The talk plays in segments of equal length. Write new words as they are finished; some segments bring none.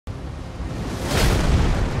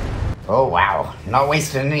Oh wow, not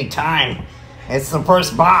wasting any time. It's the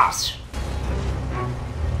first boss.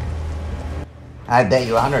 I bet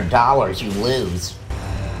you $100 you lose.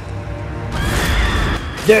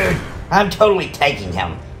 Dude, I'm totally taking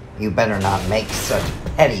him. You better not make such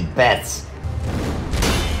petty bets.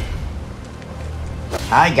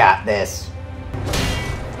 I got this.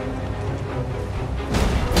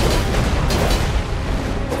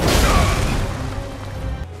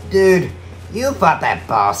 Dude, you fought that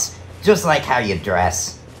boss just like how you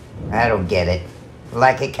dress. I don't get it.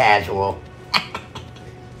 Like a casual.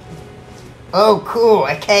 Oh, cool,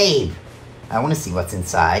 a cave. I want to see what's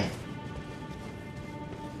inside.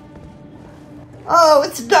 Oh,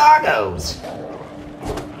 it's doggos.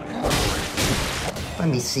 Let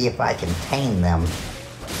me see if I can tame them.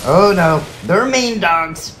 Oh no, they're mean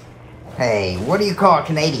dogs. Hey, what do you call a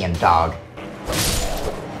Canadian dog?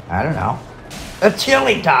 I don't know. A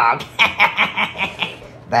chili dog.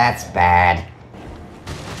 That's bad.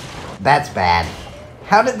 That's bad.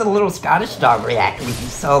 How did the little Scottish dog react when he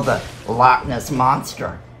saw the Loch Ness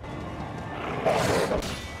Monster?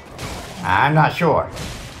 I'm not sure.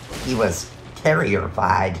 He was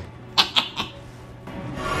terrified.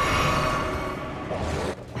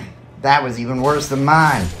 That was even worse than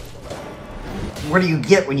mine. What do you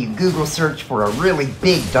get when you Google search for a really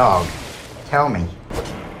big dog? Tell me.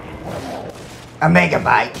 A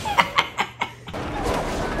megabyte.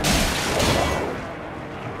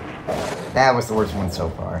 That was the worst one so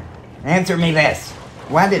far. Answer me this.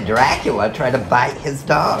 Why did Dracula try to bite his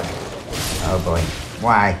dog? Oh boy.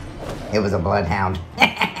 Why? It was a bloodhound.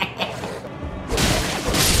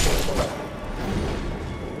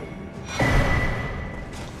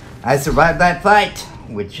 I survived that fight,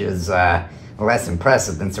 which is less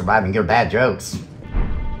impressive than surviving your bad jokes.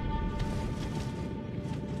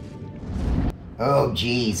 Oh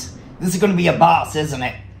geez. This is gonna be a boss, isn't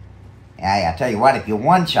it? Yeah, I tell you what, if you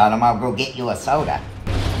one-shot him, I'll go get you a soda.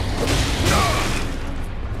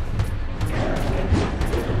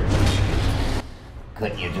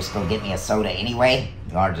 Couldn't you just go get me a soda anyway?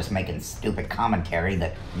 You are just making stupid commentary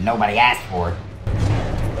that nobody asked for.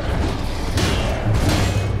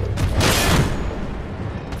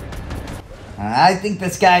 I think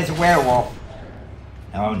this guy's a werewolf.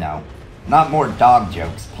 Oh no. Not more dog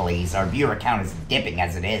jokes, please. Our viewer count is dipping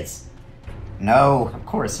as it is. No, of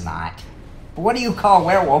course not. But what do you call a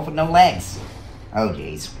werewolf with no legs? Oh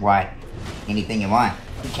jeez, what? Anything you want.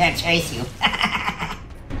 He can't chase you.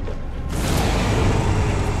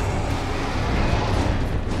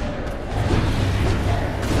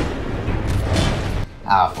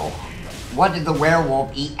 Oh, what did the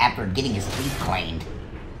werewolf eat after getting his teeth cleaned?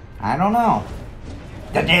 I don't know.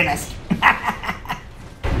 The dentist.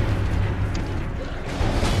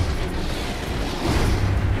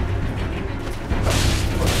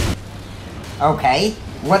 Okay,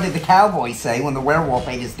 what did the cowboy say when the werewolf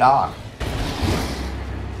ate his dog?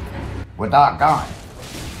 We're doggone.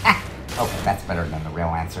 Okay, that's better than the real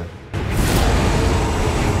answer.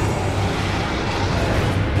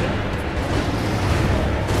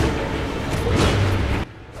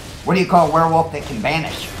 What do you call a werewolf that can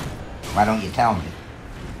vanish? Why don't you tell me?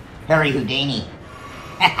 Harry Houdini.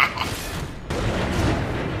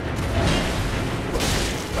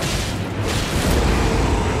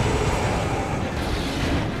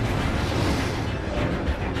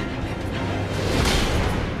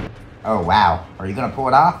 Oh wow, are you gonna pull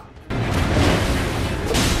it off?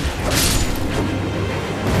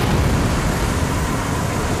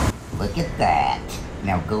 Look at that.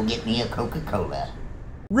 Now go get me a Coca-Cola.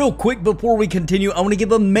 Real quick before we continue, I want to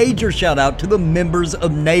give a major shout out to the members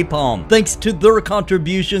of Napalm. Thanks to their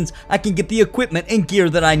contributions, I can get the equipment and gear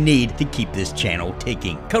that I need to keep this channel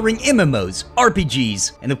ticking, covering MMOs,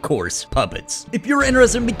 RPGs, and of course, puppets. If you're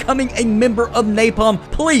interested in becoming a member of Napalm,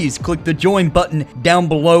 please click the join button down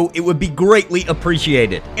below. It would be greatly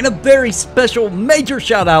appreciated. And a very special major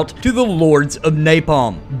shout out to the Lords of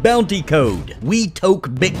Napalm, Bounty Code, We Toke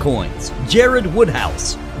Bitcoins, Jared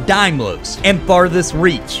Woodhouse, Daimlos, and Farthest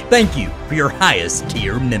Reach. Thank you for your highest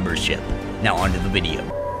tier membership. Now onto the video.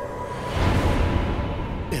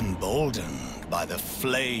 Emboldened by the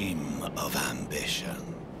flame of ambition.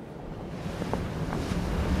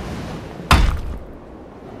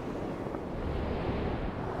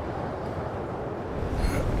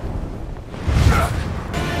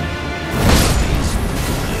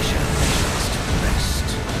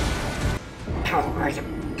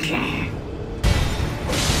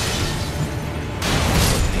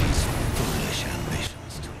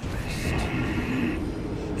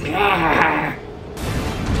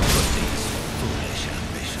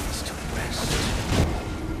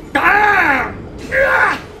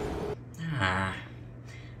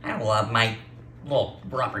 my little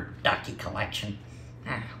rubber ducky collection.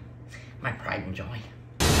 My pride and joy.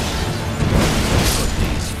 Put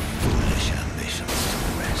these foolish ambitions to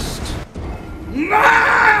rest.